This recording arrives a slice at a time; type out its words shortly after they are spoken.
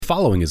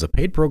following is a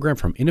paid program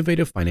from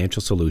Innovative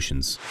Financial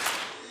Solutions.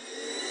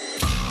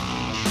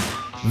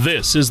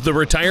 This is the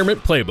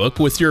Retirement Playbook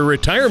with your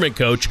retirement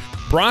coach,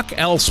 Brock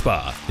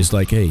Elspa. It's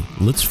like, hey,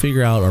 let's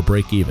figure out our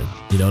break even.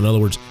 In other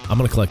words, I'm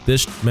going to collect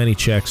this many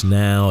checks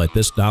now at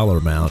this dollar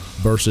amount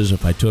versus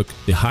if I took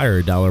the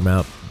higher dollar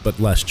amount but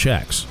less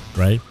checks,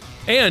 right?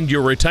 And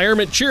your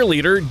retirement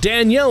cheerleader,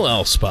 Danielle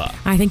Elspa.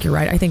 I think you're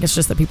right. I think it's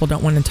just that people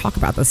don't want to talk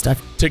about this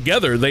stuff.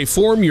 Together, they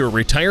form your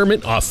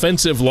retirement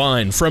offensive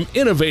line from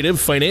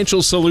Innovative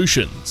Financial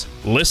Solutions.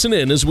 Listen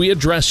in as we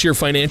address your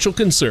financial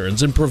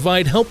concerns and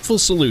provide helpful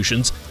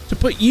solutions to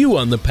put you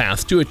on the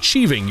path to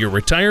achieving your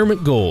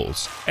retirement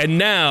goals. And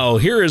now,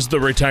 here is the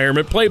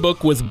Retirement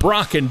Playbook with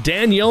Brock and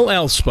Danielle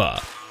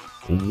Elspa.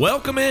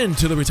 Welcome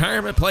into the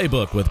Retirement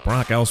Playbook with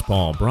Brock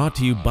Elspa, brought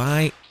to you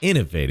by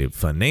Innovative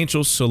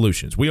Financial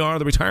Solutions. We are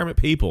the retirement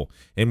people,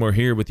 and we're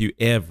here with you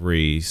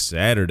every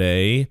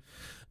Saturday.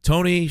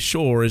 Tony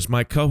Shore is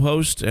my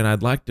co-host, and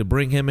I'd like to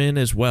bring him in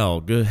as well.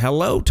 Good.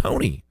 Hello,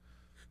 Tony.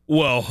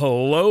 Well,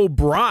 hello,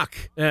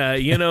 Brock.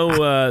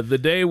 The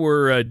day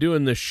we're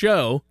doing the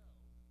show,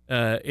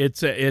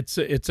 it's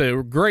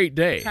a great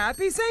day.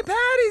 Happy St.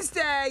 Patty's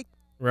Day.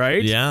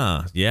 Right?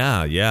 Yeah.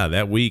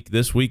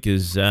 This week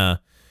is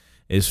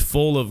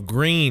full of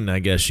green, I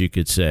guess you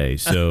could say.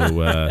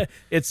 So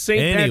it's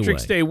St.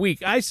 Patrick's Day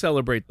week. I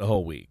celebrate the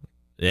whole week.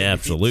 Yeah,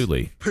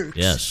 absolutely. Perks,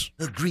 yes.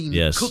 A green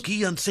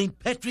cookie on St.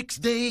 Patrick's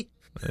Day.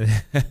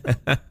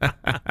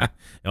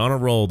 On a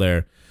roll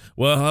there.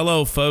 Well,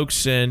 hello,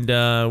 folks, and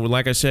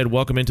like I said,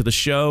 welcome into the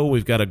show.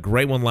 We've got a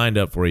great one lined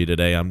up for you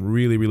today. I'm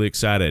really, really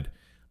excited.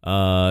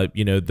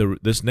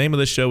 This name of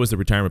the show is the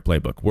Retirement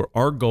Playbook, where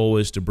our goal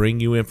is to bring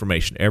you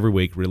information every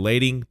week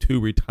relating to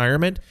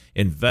retirement,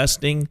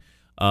 investing,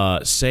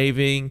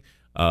 saving,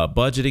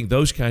 budgeting,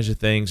 those kinds of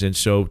things. And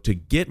so to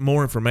get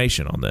more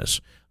information on this,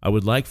 I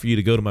would like for you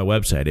to go to my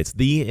website. It's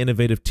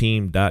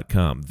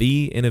theinnovativeteam.com,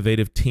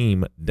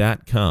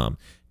 theinnovativeteam.com.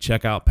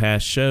 Check out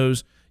past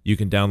shows. You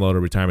can download a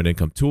retirement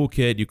income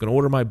toolkit. You can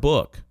order my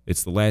book.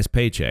 It's The Last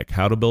Paycheck,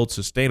 How to Build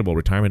Sustainable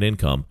Retirement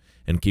Income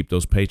and Keep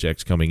Those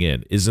Paychecks Coming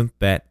In. Isn't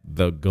that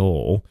the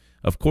goal?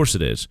 Of course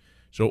it is.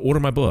 So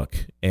order my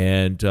book.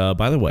 And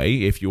by the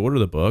way, if you order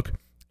the book,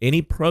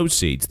 any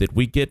proceeds that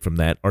we get from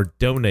that are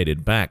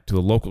donated back to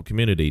the local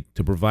community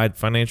to provide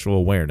financial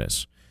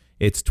awareness.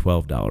 It's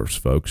 $12,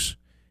 folks.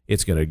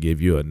 It's going to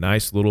give you a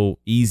nice little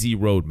easy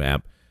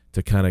roadmap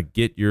to kind of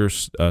get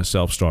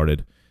yourself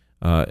started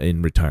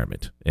in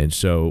retirement. And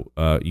so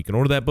you can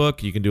order that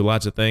book. You can do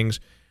lots of things.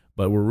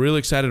 But we're really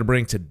excited to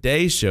bring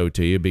today's show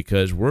to you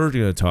because we're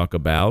going to talk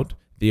about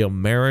the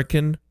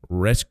American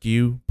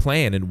Rescue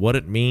Plan and what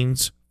it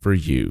means for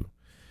you.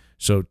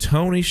 So,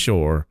 Tony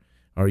Shore,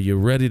 are you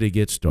ready to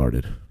get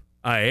started?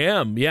 I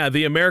am. Yeah,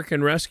 the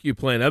American Rescue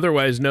Plan,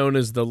 otherwise known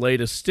as the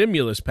latest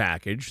stimulus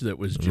package that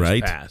was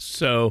just passed.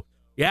 So,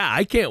 yeah,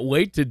 I can't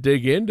wait to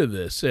dig into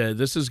this.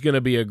 This is going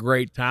to be a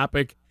great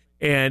topic,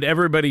 and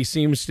everybody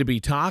seems to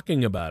be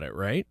talking about it,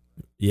 right?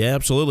 Yeah,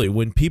 absolutely.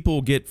 When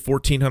people get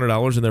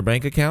 $1,400 in their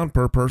bank account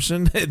per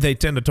person, they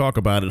tend to talk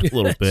about it a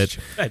little bit.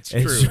 That's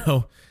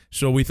true.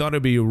 So we thought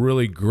it'd be a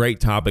really great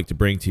topic to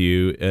bring to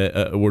you.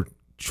 We're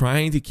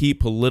trying to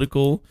keep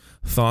political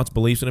thoughts,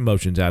 beliefs, and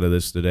emotions out of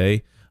this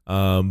today.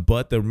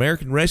 But the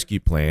American Rescue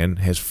Plan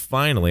has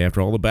finally,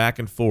 after all the back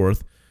and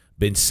forth,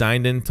 been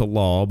signed into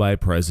law by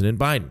President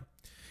Biden.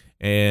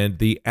 And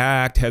the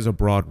act has a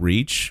broad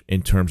reach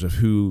in terms of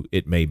who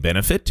it may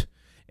benefit.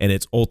 And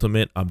its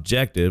ultimate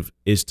objective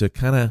is to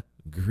kind of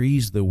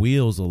grease the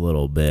wheels a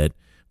little bit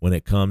when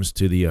it comes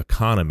to the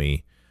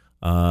economy.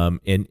 And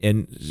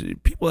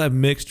people have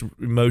mixed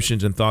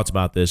emotions and thoughts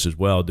about this as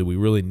well. Do we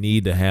really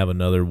need to have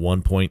another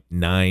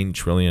 $1.9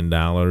 trillion?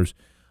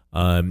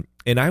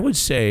 And I would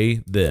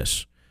say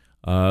this,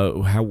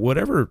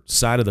 whatever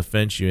side of the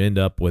fence you end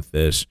up with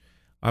this,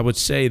 I would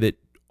say that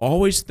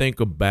always think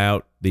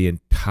about the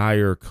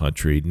entire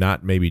country,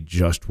 not maybe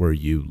just where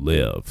you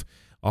live.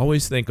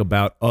 Always think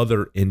about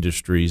other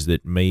industries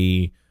that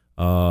may,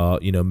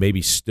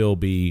 maybe still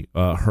be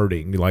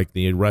hurting, like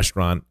the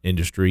restaurant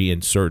industry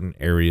in certain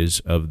areas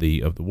of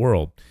the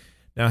world.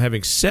 Now,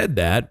 having said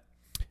that,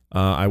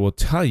 I will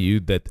tell you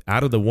that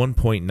out of the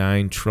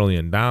 $1.9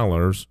 trillion,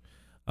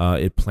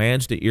 it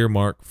plans to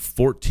earmark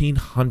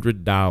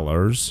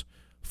 $1,400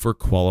 for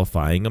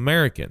qualifying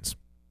Americans,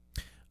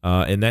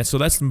 and that's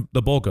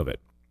the bulk of it.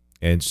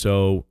 And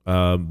so,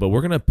 but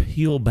we're going to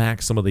peel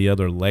back some of the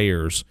other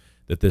layers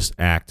that this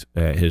act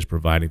is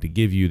providing to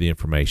give you the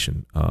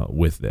information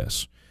with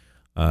this.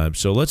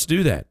 So let's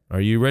do that.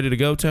 Are you ready to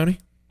go, Tony?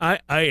 I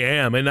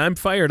am, and I'm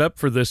fired up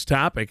for this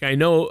topic. I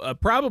know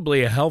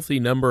probably a healthy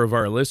number of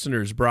our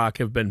listeners, Brock,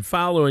 have been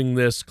following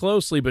this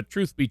closely, but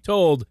truth be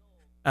told,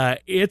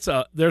 there's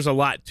a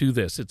lot to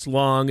this. It's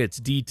long, it's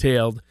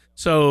detailed.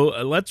 So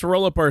let's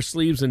roll up our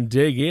sleeves and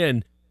dig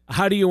in.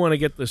 How do you want to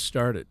get this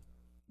started?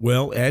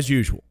 Well, as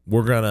usual,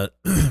 we're going to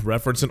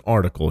reference an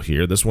article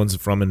here. This one's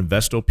from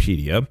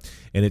Investopedia,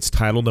 and it's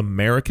titled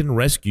American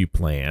Rescue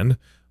Plan,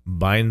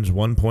 Biden's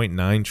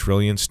 $1.9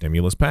 trillion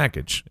stimulus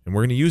package. And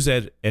we're going to use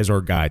that as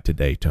our guide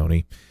today,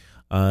 Tony.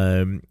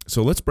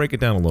 So let's break it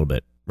down a little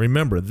bit.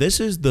 Remember, this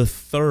is the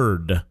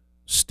third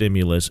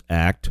stimulus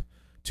act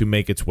to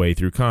make its way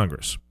through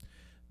Congress.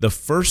 The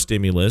first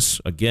stimulus,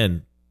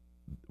 again,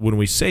 when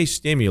we say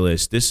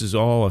stimulus, this is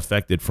all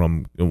affected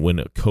from when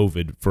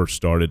COVID first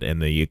started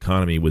and the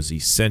economy was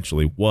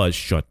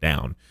shut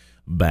down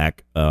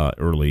back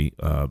early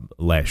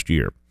last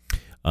year.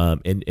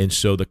 And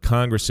so the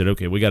Congress said,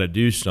 okay, we got to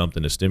do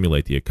something to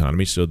stimulate the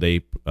economy. So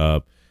they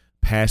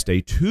passed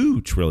a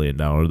 $2 trillion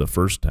the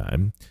first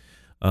time.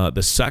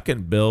 The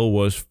second bill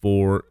was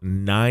for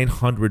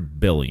 $900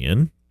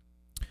 billion.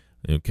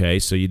 Okay,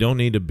 so you don't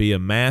need to be a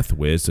math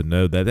whiz to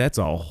know that that's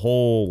a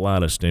whole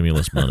lot of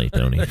stimulus money,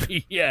 Tony.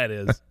 Yeah, it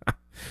is.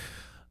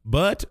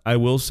 But I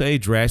will say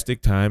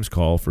drastic times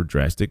call for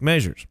drastic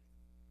measures.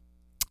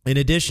 In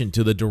addition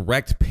to the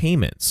direct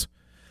payments,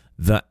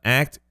 the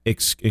act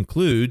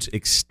includes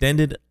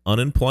extended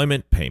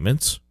unemployment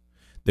payments,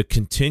 the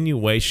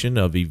continuation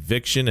of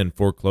eviction and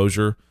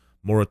foreclosure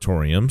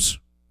moratoriums,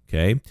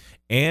 okay,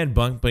 and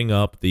bumping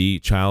up the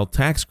child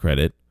tax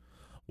credit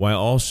while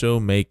also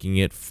making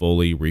it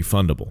fully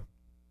refundable.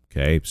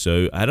 Okay,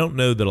 so I don't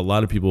know that a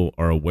lot of people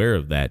are aware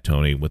of that,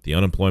 Tony, with the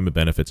unemployment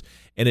benefits.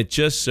 And it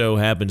just so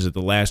happens that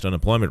the last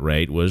unemployment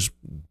rate was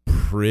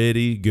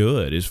pretty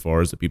good as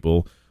far as the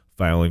people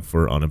filing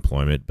for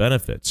unemployment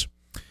benefits.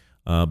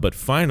 But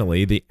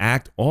finally, the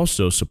act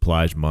also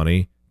supplies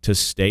money to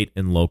state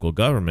and local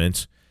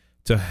governments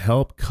to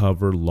help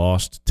cover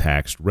lost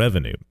tax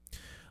revenue.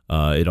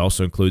 It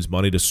also includes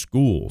money to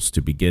schools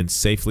to begin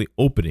safely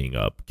opening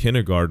up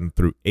kindergarten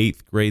through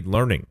 8th grade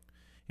learning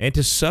and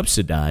to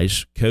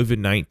subsidize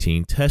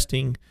COVID-19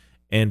 testing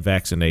and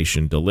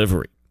vaccination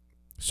delivery.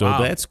 So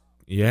that's,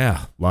 a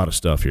lot of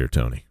stuff here,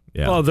 Tony.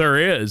 Yeah. Well, there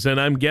is,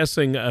 and I'm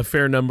guessing a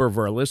fair number of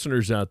our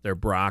listeners out there,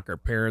 Brock, are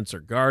parents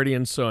or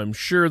guardians, so I'm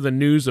sure the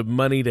news of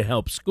money to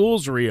help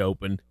schools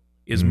reopen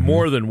is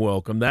more than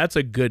welcome. That's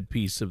a good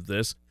piece of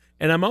this.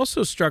 And I'm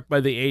also struck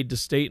by the aid to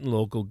state and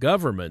local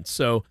governments.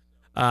 So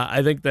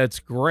I think that's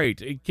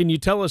great. Can you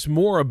tell us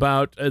more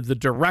about the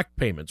direct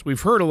payments?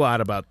 We've heard a lot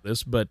about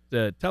this, but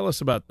tell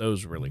us about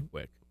those really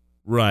quick.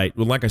 Right.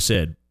 Well, like I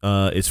said,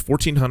 it's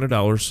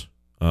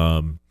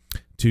 $1,400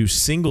 to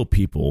single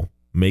people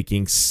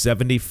making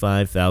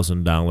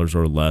 $75,000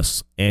 or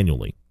less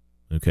annually.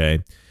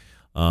 Okay.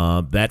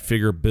 That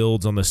figure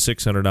builds on the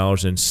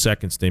 $600 in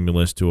second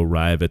stimulus to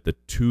arrive at the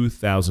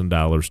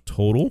 $2,000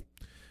 total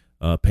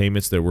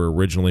payments that were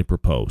originally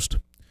proposed.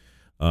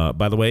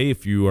 By the way,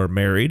 if you are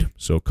married,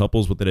 so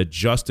couples with an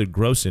adjusted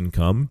gross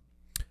income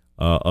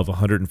of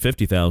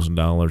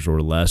 $150,000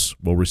 or less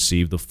will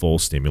receive the full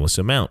stimulus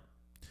amount.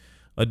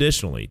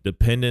 Additionally,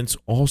 dependents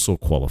also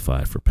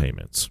qualify for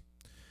payments.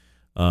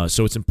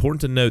 So it's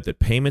important to note that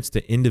payments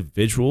to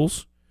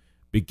individuals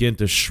begin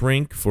to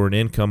shrink for an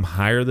income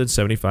higher than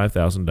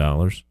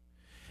 $75,000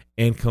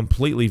 and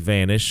completely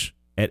vanish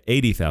at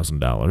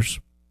 $80,000.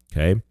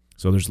 Okay,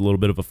 so there's a little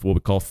bit of what we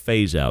call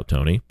phase out,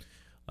 Tony.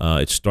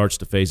 It starts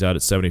to phase out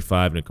at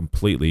 75 and it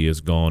completely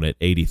is gone at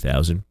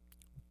 80,000.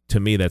 To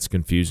me, that's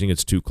confusing.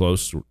 It's too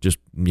close. Just,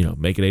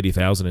 make it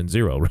 80,000 and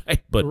zero,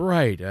 right? But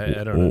right.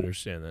 I don't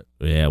understand that.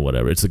 Yeah,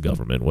 whatever. It's the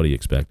government. What do you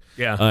expect?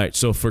 Yeah. All right.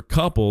 So for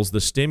couples,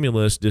 the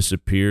stimulus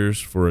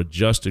disappears for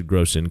adjusted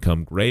gross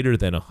income greater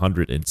than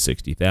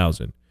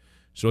 160,000.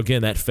 So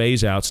again, that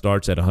phase out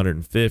starts at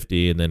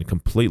 150 and then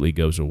completely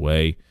goes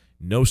away.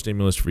 No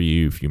stimulus for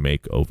you if you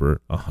make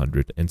over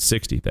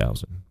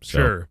 160,000. So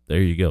sure.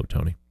 There you go,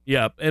 Tony.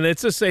 Yep, and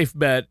it's a safe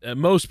bet.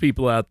 Most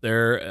people out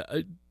there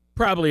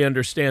probably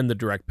understand the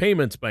direct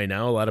payments by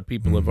now. A lot of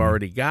people have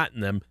already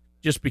gotten them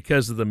just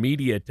because of the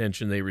media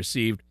attention they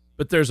received.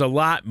 But there's a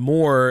lot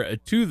more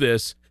to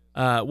this.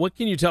 What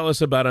can you tell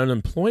us about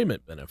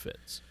unemployment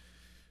benefits?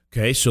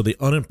 Okay, so the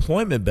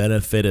unemployment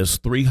benefit is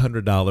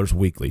 $300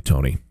 weekly,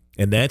 Tony,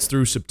 and that's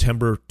through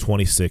September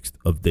 26th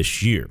of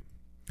this year.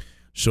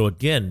 So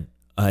again,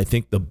 I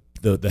think the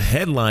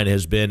headline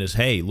has been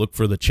hey, look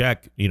for the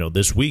check,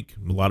 this week.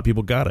 A lot of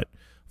people got it,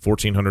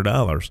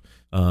 $1,400.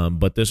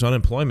 But this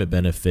unemployment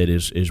benefit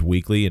is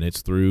weekly, and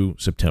it's through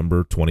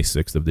September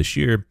 26th of this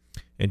year.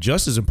 And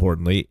just as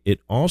importantly, it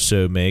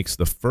also makes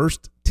the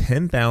first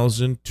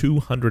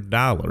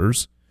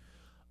 $10,200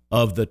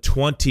 of the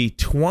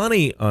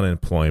 2020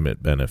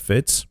 unemployment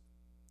benefits,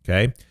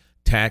 okay,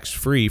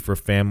 tax-free for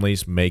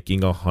families making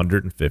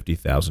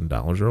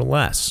 $150,000 or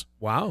less.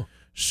 Wow.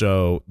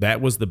 So that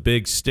was the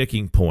big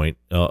sticking point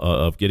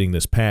of getting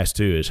this passed,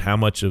 too, is how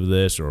much of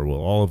this, or will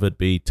all of it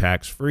be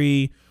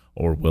tax-free,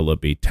 or will it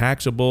be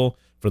taxable?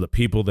 For the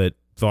people that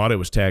thought it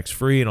was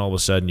tax-free and all of a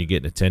sudden you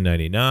get a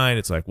 1099,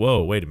 it's like,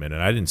 whoa, wait a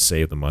minute, I didn't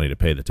save the money to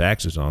pay the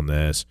taxes on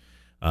this.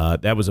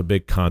 That was a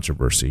big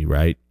controversy,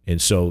 right?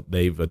 And so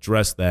they've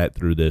addressed that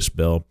through this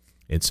bill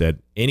and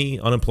said any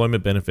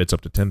unemployment benefits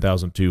up to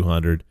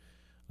 $10,200,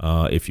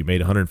 if you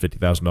made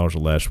 $150,000 or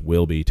less,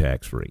 will be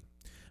tax-free.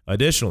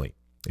 Additionally,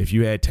 if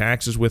you had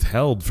taxes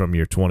withheld from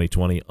your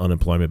 2020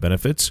 unemployment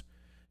benefits,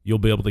 you'll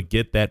be able to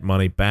get that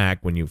money back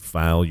when you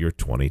file your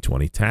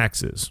 2020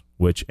 taxes,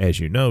 which, as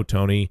you know,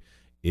 Tony,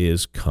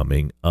 is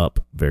coming up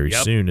very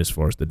soon as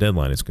far as the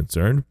deadline is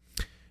concerned.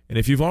 And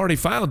if you've already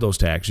filed those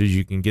taxes,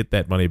 you can get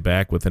that money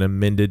back with an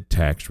amended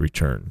tax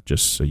return,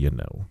 just so you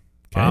know.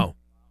 Okay?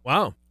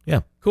 Wow.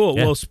 Yeah. Cool.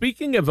 Yeah. Well,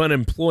 speaking of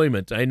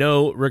unemployment, I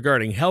know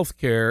regarding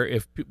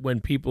healthcare,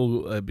 when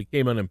people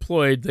became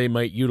unemployed, they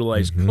might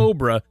utilize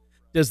COBRA.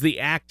 Does the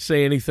act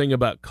say anything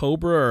about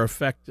COBRA or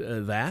affect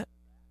that?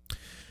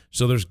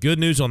 So there's good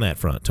news on that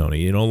front,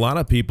 Tony. A lot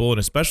of people, and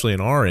especially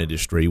in our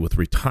industry with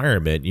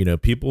retirement,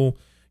 people,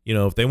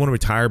 if they want to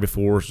retire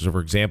before, so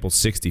for example,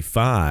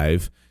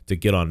 65 to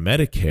get on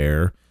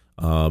Medicare,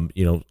 a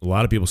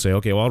lot of people say,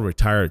 okay, well, I'll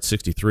retire at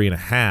 63 and a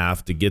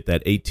half to get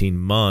that 18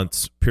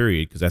 months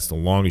period because that's the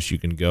longest you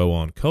can go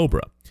on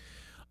COBRA.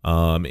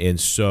 And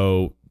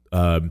so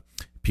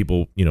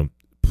people,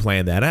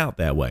 plan that out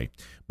that way.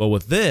 But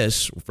with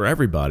this, for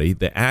everybody,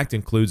 the act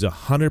includes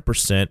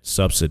 100%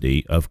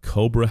 subsidy of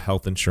COBRA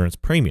health insurance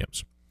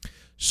premiums.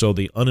 So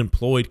the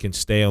unemployed can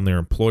stay on their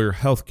employer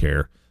health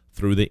care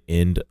through the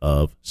end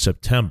of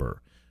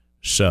September.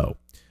 So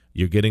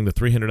you're getting the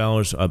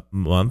 $300 a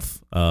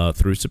month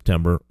through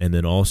September, and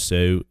then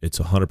also it's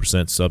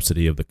 100%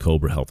 subsidy of the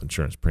COBRA health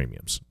insurance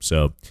premiums.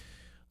 So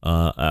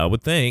I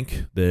would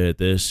think that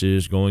this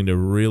is going to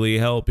really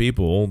help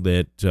people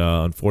that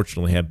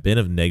unfortunately have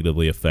been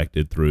negatively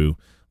affected through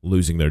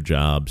losing their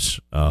jobs,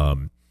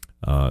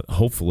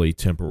 hopefully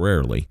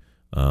temporarily,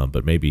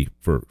 but maybe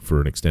for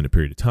an extended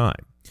period of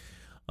time.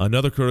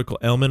 Another critical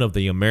element of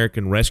the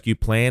American Rescue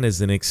Plan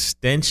is an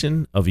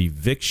extension of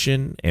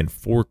eviction and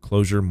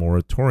foreclosure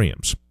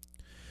moratoriums.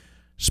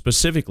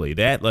 Specifically,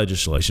 that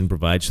legislation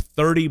provides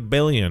 $30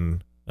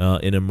 billion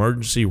in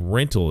emergency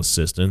rental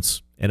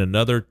assistance and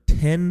another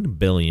 $10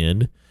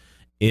 billion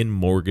in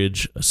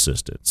mortgage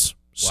assistance.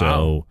 Wow.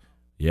 So,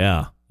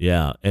 yeah.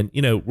 And,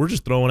 we're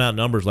just throwing out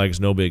numbers like it's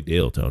no big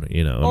deal, Tony.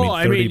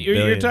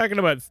 You're talking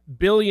about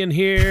billion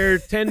here,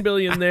 10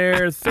 billion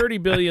there, 30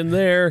 billion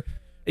there.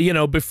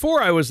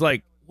 Before I was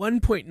like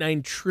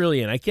 1.9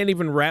 trillion. I can't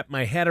even wrap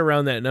my head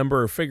around that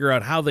number or figure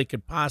out how they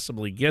could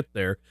possibly get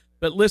there.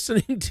 But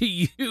listening to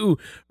you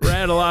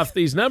rattle off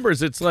these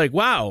numbers, it's like,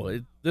 wow,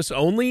 this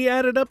only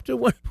added up to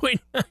 1.9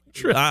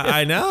 trillion.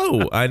 I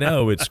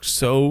know. It's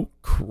so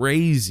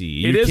crazy.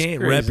 You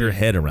can't wrap your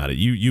head around it.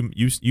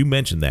 You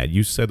mentioned that.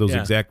 You said those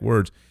exact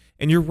words.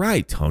 And you're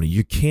right, Tony.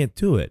 You can't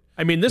do it.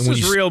 This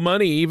is real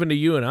money even to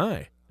you and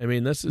I.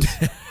 This is...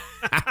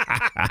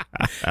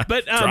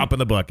 But drop in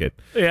the bucket.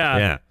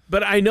 Yeah.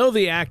 But I know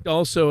the act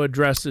also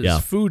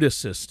addresses food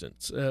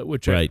assistance,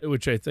 which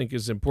I think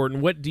is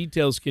important. What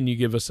details can you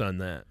give us on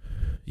that?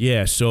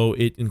 Yeah, so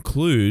it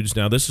includes,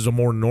 now this is a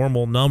more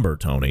normal number,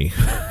 Tony,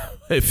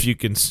 if you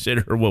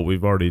consider what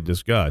we've already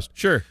discussed.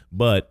 Sure.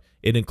 But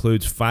it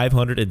includes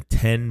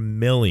 $510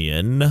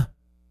 million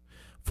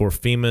for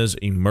FEMA's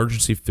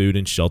Emergency Food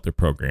and Shelter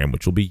Program,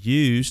 which will be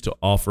used to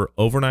offer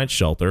overnight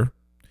shelter,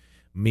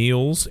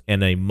 meals,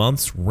 and a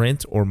month's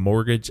rent or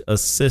mortgage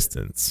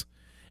assistance,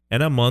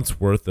 and a month's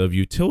worth of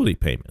utility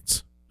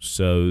payments.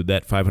 So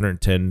that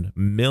 $510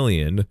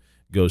 million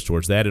goes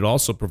towards that. It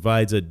also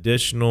provides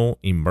additional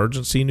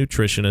emergency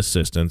nutrition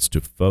assistance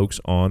to folks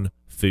on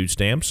food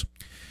stamps,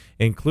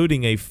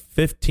 including a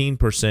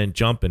 15%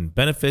 jump in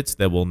benefits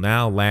that will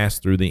now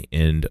last through the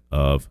end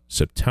of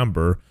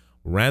September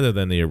rather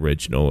than the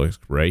original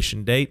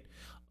expiration date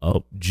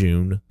of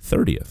June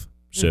 30th.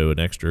 So an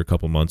extra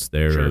couple months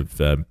there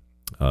of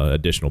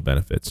additional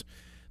benefits.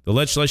 The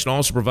legislation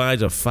also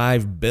provides a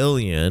 $5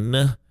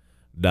 billion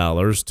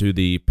to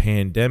the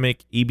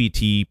Pandemic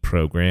EBT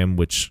program,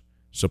 which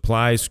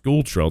supplies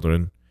school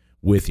children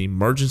with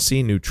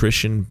emergency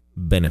nutrition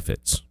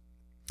benefits.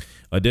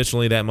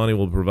 Additionally, that money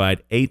will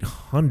provide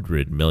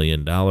 $800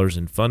 million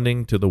in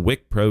funding to the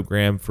WIC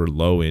program for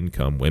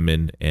low-income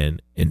women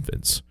and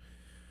infants.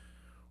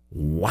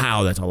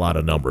 Wow, that's a lot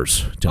of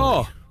numbers, Tony.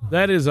 Oh,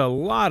 that is a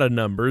lot of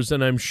numbers,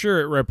 and I'm sure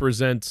it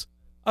represents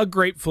a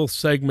grateful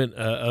segment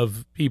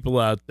of people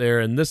out there,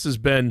 and this has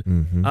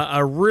been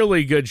a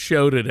really good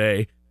show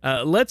today.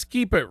 Let's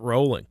keep it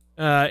rolling.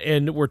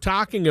 And we're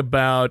talking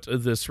about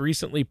this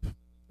recently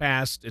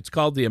passed, it's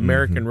called the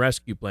American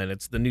Rescue Plan.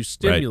 It's the new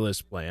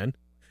stimulus plan.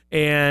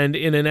 And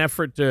in an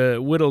effort to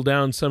whittle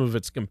down some of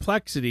its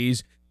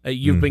complexities,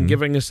 you've been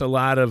giving us a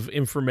lot of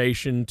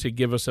information to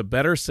give us a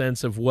better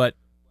sense of what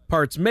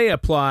parts may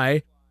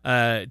apply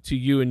to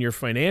you and your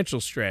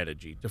financial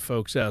strategy to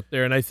folks out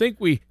there. And I think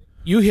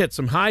you hit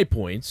some high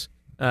points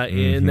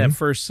in that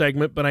first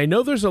segment, but I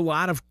know there's a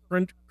lot of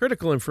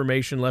critical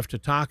information left to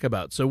talk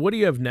about. So what do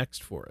you have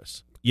next for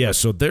us? Yeah,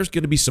 so there's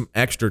going to be some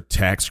extra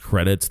tax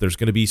credits. There's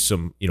going to be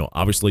some,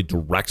 obviously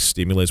direct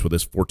stimulus with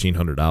this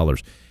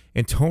 $1,400.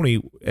 And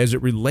Tony, as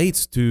it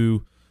relates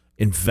to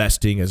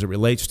investing, as it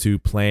relates to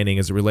planning,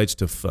 as it relates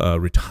to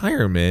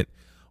retirement,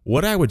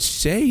 what I would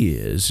say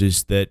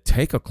is that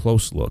take a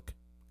close look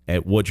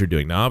at what you're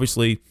doing. Now,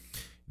 obviously,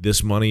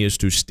 this money is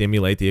to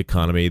stimulate the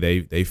economy.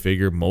 They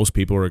figure most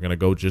people are going to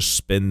go just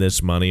spend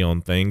this money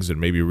on things and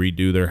maybe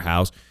redo their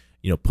house,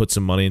 put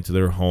some money into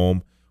their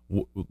home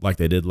like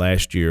they did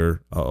last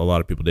year. A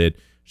lot of people did.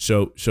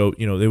 So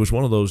there was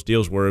one of those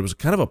deals where it was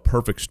kind of a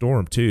perfect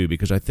storm too,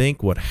 because I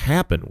think what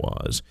happened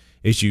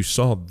is you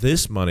saw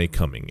this money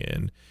coming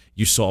in,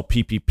 you saw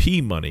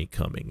PPP money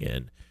coming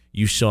in,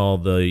 you saw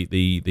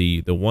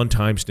the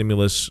one-time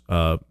stimulus.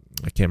 I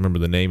can't remember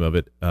the name of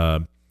it.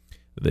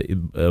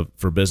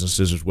 For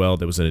businesses as well,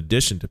 that was in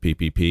addition to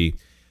PPP.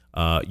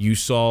 You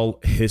saw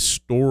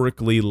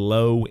historically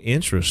low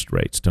interest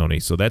rates, Tony.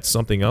 So that's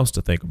something else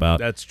to think about.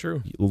 That's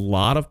true. A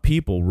lot of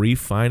people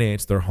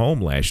refinanced their home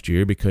last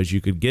year because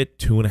you could get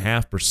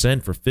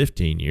 2.5% for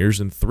 15 years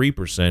and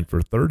 3%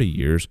 for 30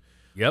 years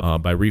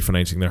by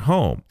refinancing their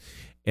home.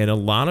 And a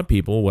lot of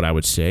people, what I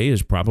would say,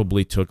 is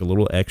probably took a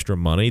little extra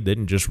money,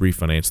 didn't just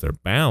refinance their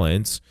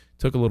balance,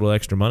 took a little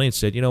extra money and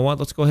said, you know what,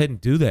 let's go ahead and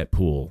do that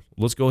pool.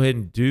 Let's go ahead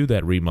and do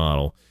that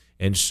remodel.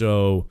 And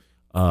so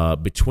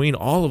between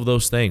all of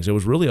those things, it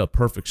was really a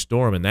perfect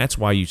storm, and that's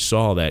why you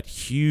saw that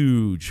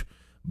huge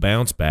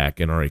bounce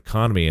back in our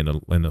economy in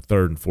the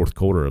third and fourth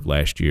quarter of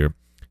last year.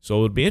 So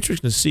it would be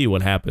interesting to see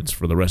what happens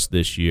for the rest of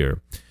this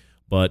year.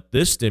 But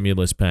this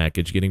stimulus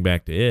package, getting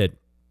back to it,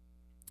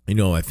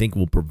 I think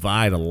will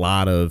provide a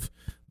lot of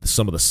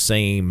some of the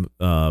same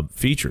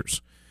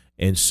features.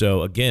 And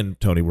so, again,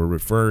 Tony, we're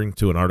referring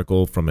to an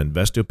article from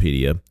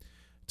Investopedia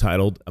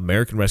titled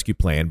American Rescue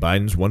Plan,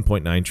 Biden's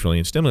 $1.9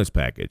 trillion stimulus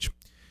package.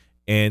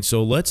 And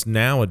so let's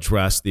now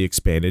address the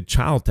expanded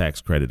child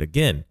tax credit.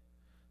 Again,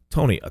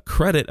 Tony, a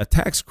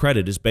tax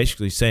credit is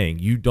basically saying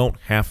you don't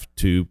have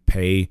to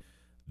pay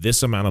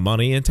this amount of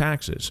money in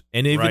taxes.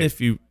 And even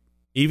if you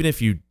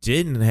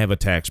didn't have a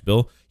tax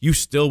bill, you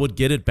still would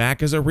get it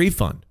back as a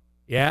refund.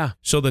 Yeah.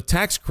 So the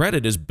tax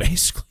credit is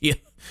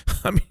basically,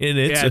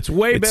 it's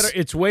way better.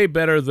 It's way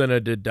better than a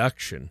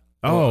deduction.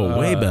 Oh,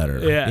 way better.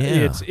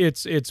 Yeah.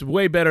 It's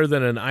way better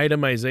than an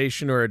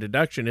itemization or a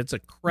deduction. It's a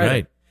credit.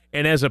 Right.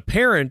 And as a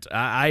parent,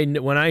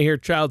 when I hear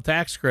child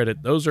tax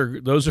credit, those are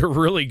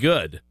really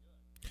good.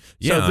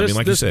 Yeah.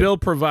 So this bill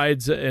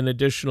provides an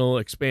additional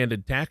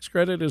expanded tax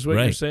credit, is what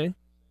you're saying?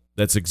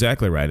 That's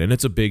exactly right. And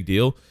it's a big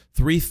deal.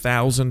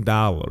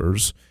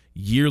 $3,000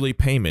 yearly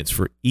payments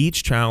for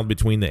each child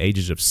between the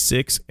ages of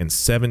 6 and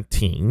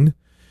 17,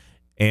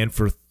 and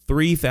for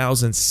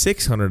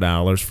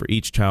 $3,600 for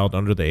each child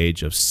under the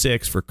age of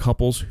 6 for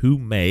couples who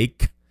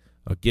make,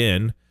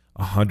 again,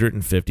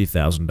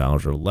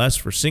 $150,000 or less,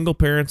 for single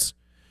parents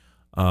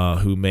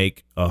who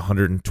make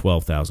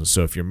 $112,000.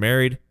 So if you're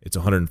married, it's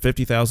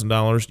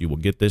 $150,000. You will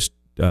get this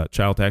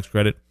child tax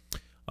credit.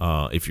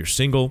 If you're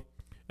single,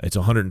 it's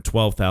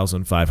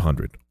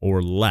 $112,500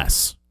 or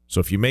less. So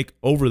if you make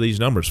over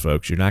these numbers,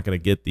 folks, you're not going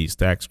to get these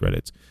tax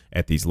credits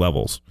at these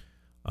levels.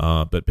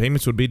 But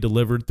payments would be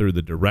delivered through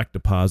the direct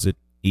deposit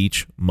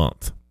each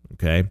month.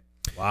 Okay.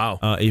 Wow.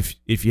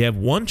 If you have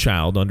one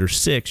child under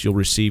 6, you'll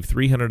receive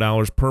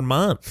 $300 per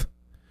month.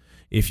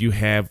 If you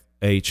have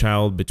a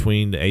child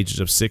between the ages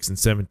of 6 and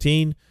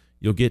 17,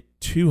 you'll get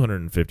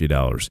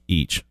 $250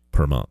 each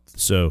per month.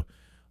 So,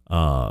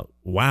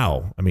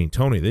 wow. I mean,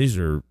 Tony,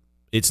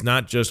 it's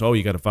not just,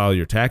 you got to file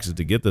your taxes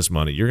to get this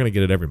money. You're going to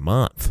get it every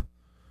month.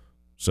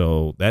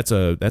 So that's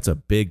a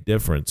big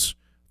difference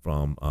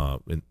from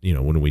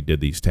when we did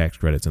these tax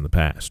credits in the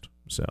past.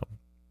 So,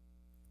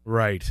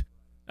 right.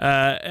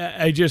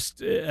 I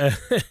just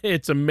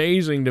it's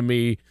amazing to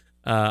me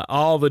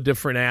all the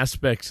different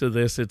aspects of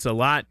this. It's a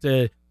lot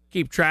to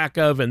keep track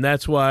of, and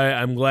that's why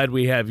I'm glad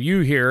we have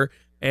you here.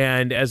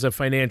 And as a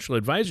financial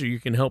advisor,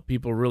 you can help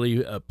people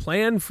really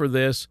plan for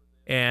this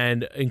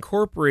and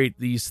incorporate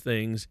these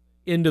things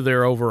into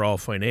their overall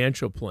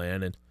financial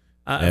plan. And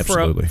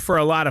absolutely. For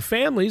a lot of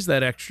families,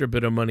 that extra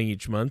bit of money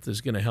each month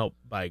is going to help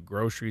buy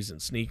groceries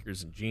and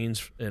sneakers and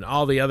jeans and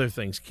all the other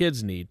things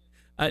kids need.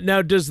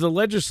 Now, does the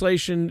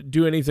legislation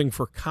do anything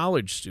for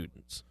college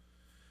students?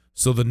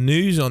 So the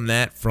news on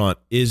that front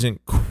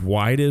isn't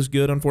quite as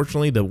good,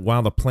 unfortunately.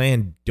 While the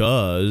plan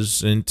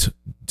doesn't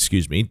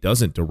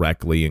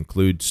directly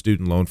include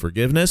student loan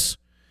forgiveness,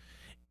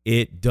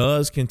 it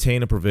does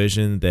contain a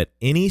provision that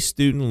any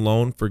student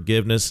loan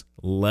forgiveness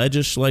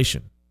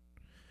legislation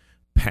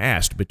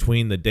passed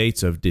between the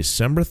dates of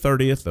December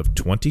 30th of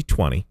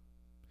 2020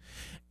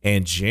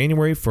 and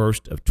January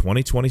 1st of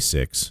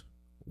 2026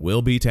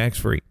 will be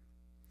tax-free.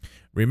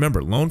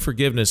 Remember, loan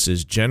forgiveness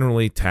is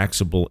generally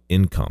taxable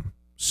income.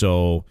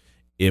 So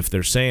if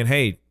they're saying,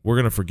 hey, we're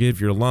going to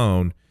forgive your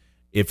loan,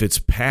 if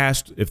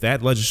that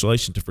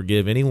legislation to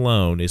forgive any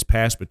loan is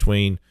passed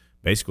between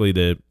basically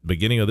the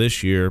beginning of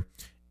this year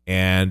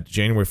and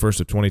January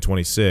 1st of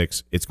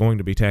 2026, it's going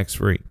to be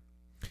tax-free.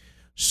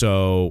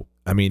 So,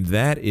 I mean,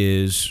 that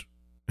is,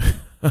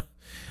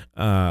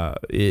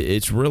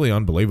 it's really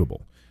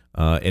unbelievable.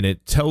 And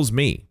it tells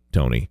me,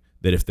 Tony,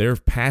 that if they're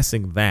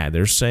passing that,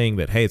 they're saying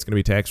that, hey, it's going to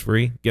be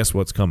tax-free, guess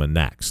what's coming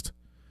next,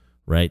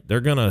 right?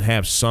 They're going to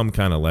have some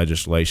kind of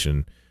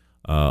legislation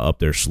up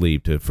their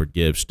sleeve to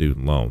forgive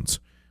student loans.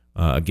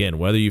 Again,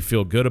 whether you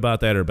feel good about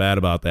that or bad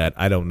about that,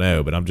 I don't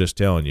know, but I'm just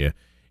telling you,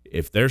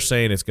 if they're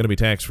saying it's going to be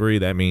tax-free,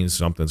 that means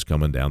something's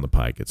coming down the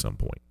pike at some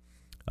point.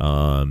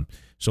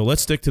 So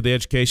let's stick to the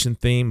education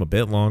theme a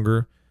bit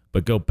longer,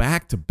 but go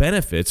back to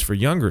benefits for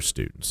younger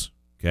students,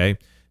 okay?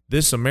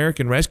 This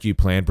American Rescue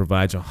Plan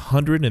provides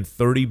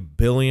 $130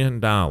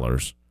 billion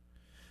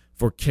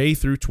for K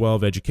through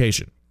 12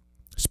 education.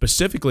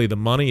 Specifically, the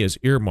money is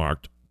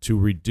earmarked to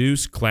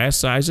reduce class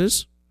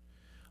sizes,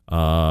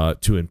 to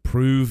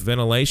improve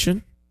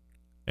ventilation,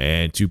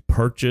 and to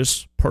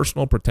purchase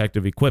personal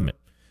protective equipment,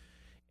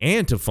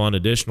 and to fund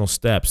additional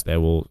steps that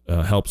will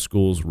help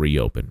schools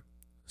reopen.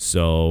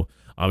 So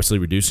obviously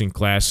reducing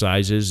class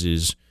sizes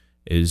is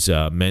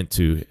meant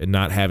to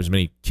not have as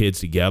many kids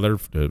together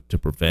to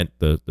prevent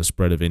the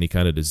spread of any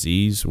kind of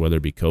disease, whether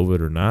it be COVID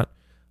or not,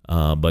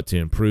 but to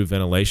improve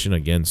ventilation,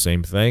 again,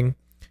 same thing,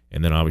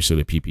 and then obviously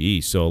the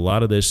PPE. So a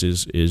lot of this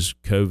is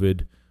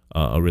COVID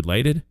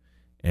related,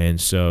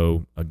 and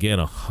so again,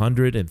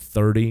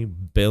 $130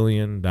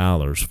 billion,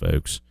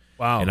 folks.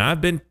 Wow. And I've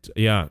been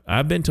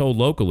told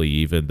locally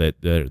even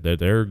that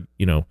they're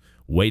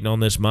waiting on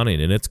this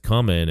money, and it's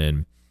coming,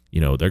 and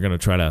they're going to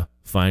try to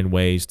find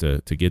ways to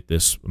get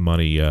this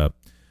money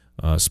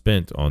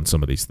spent on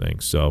some of these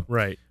things. So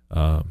right.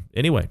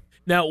 Anyway,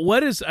 now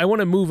I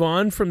want to move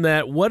on from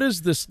that. What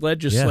does this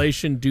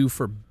legislation do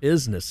for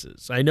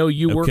businesses? I know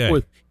you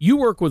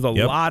work with a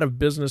lot of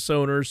business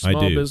owners,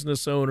 small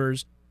business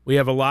owners. We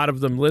have a lot of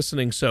them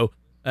listening. So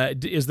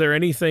is there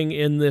anything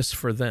in this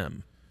for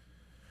them?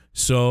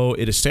 So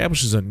it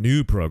establishes a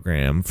new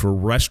program for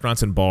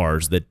restaurants and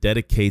bars that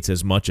dedicates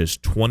as much as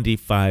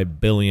 $25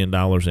 billion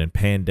in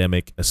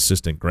pandemic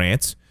assistance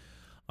grants.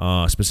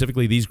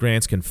 Specifically, these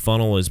grants can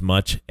funnel as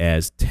much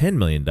as $10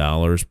 million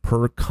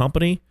per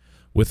company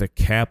with a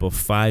cap of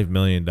 $5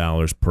 million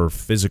per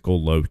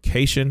physical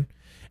location,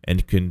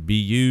 and can be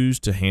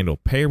used to handle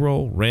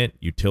payroll, rent,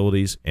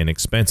 utilities, and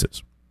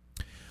expenses.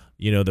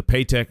 The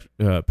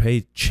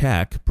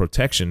Paycheck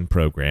Protection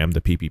Program,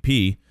 the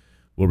PPP,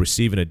 will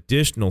receive an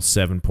additional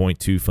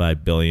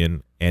 $7.25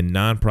 billion, and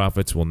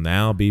nonprofits will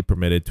now be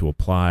permitted to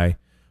apply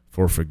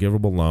for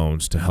forgivable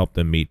loans to help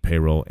them meet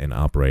payroll and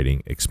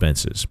operating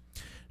expenses.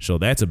 So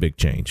that's a big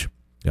change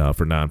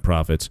for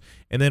nonprofits.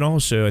 And then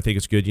also, I think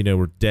it's good,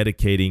 we're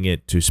dedicating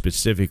it to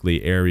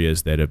specifically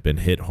areas that have been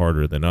hit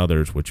harder than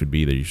others, which would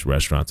be these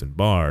restaurants and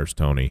bars,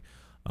 Tony,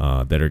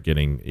 that are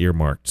getting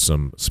earmarked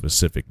some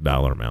specific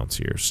dollar amounts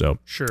here. So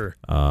sure,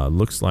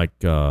 looks like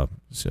some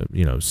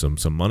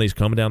money's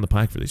coming down the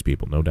pike for these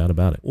people, no doubt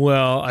about it.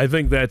 Well, I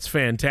think that's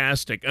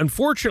fantastic.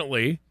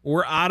 Unfortunately,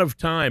 we're out of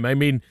time. I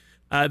mean,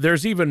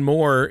 there's even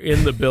more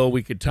in the bill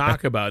we could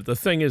talk about. The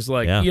thing is,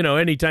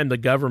 anytime the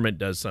government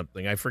does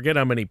something, I forget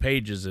how many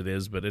pages it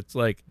is, but it's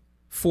like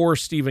 4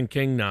 Stephen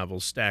King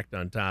novels stacked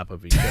on top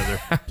of each other,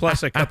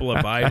 plus a couple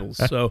of Bibles.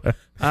 So,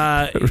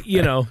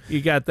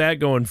 you got that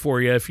going for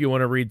you if you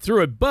want to read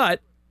through it. But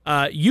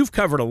you've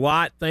covered a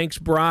lot. Thanks,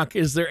 Brock.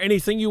 Is there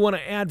anything you want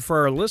to add for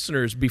our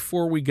listeners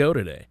before we go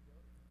today?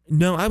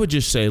 No, I would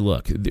just say,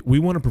 look, we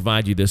want to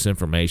provide you this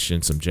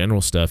information, some general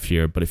stuff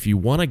here, but if you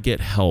want to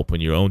get help in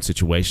your own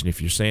situation,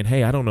 if you're saying,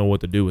 hey, I don't know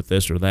what to do with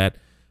this or that,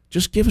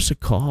 just give us a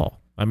call.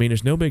 I mean,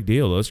 it's no big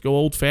deal. Let's go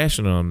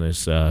old-fashioned on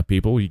this,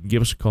 people. You can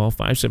give us a call,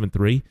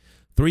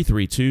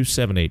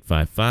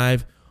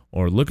 573-332-7855,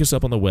 or look us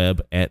up on the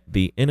web at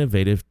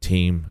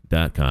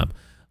theinnovativeteam.com.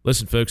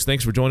 Listen, folks,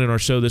 thanks for joining our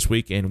show this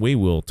week, and we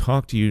will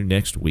talk to you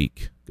next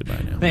week.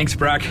 Goodbye now. Thanks,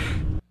 Brock.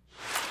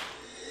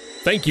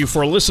 Thank you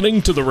for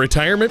listening to the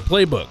Retirement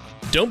Playbook.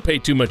 Don't pay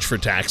too much for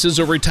taxes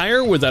or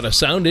retire without a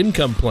sound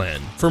income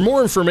plan. For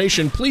more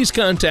information, please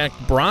contact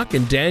Brock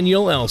and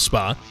Danielle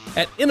Elspa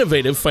at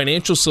Innovative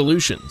Financial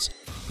Solutions.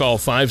 Call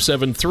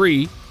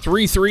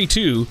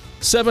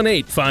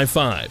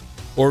 573-332-7855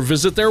 or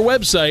visit their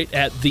website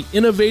at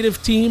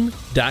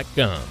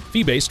theinnovativeteam.com.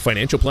 Fee-based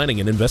financial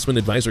planning and investment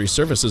advisory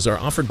services are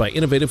offered by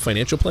Innovative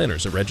Financial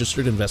Planners, a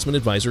registered investment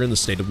advisor in the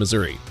state of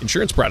Missouri.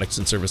 Insurance products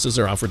and services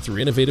are offered through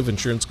Innovative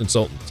Insurance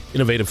Consultants.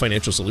 Innovative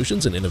Financial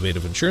Solutions and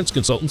Innovative Insurance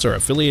Consultants are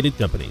affiliated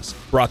companies.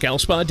 Brock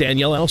Elspa,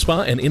 Danielle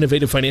Elspa, and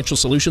Innovative Financial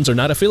Solutions are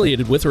not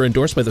affiliated with or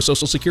endorsed by the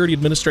Social Security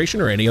Administration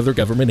or any other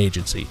government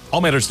agency. All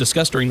matters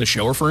discussed during the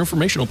show are for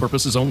informational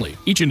purposes only.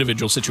 Each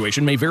individual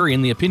situation may vary,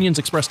 and the opinions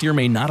expressed here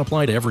may not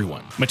apply to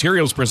everyone.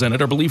 Materials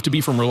presented are believed to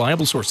be from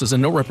reliable sources,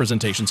 and no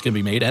representations can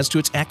be made as to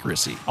its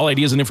accuracy. All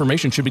ideas and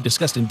information should be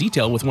discussed in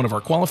detail with one of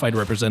our qualified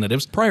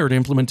representatives prior to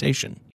implementation.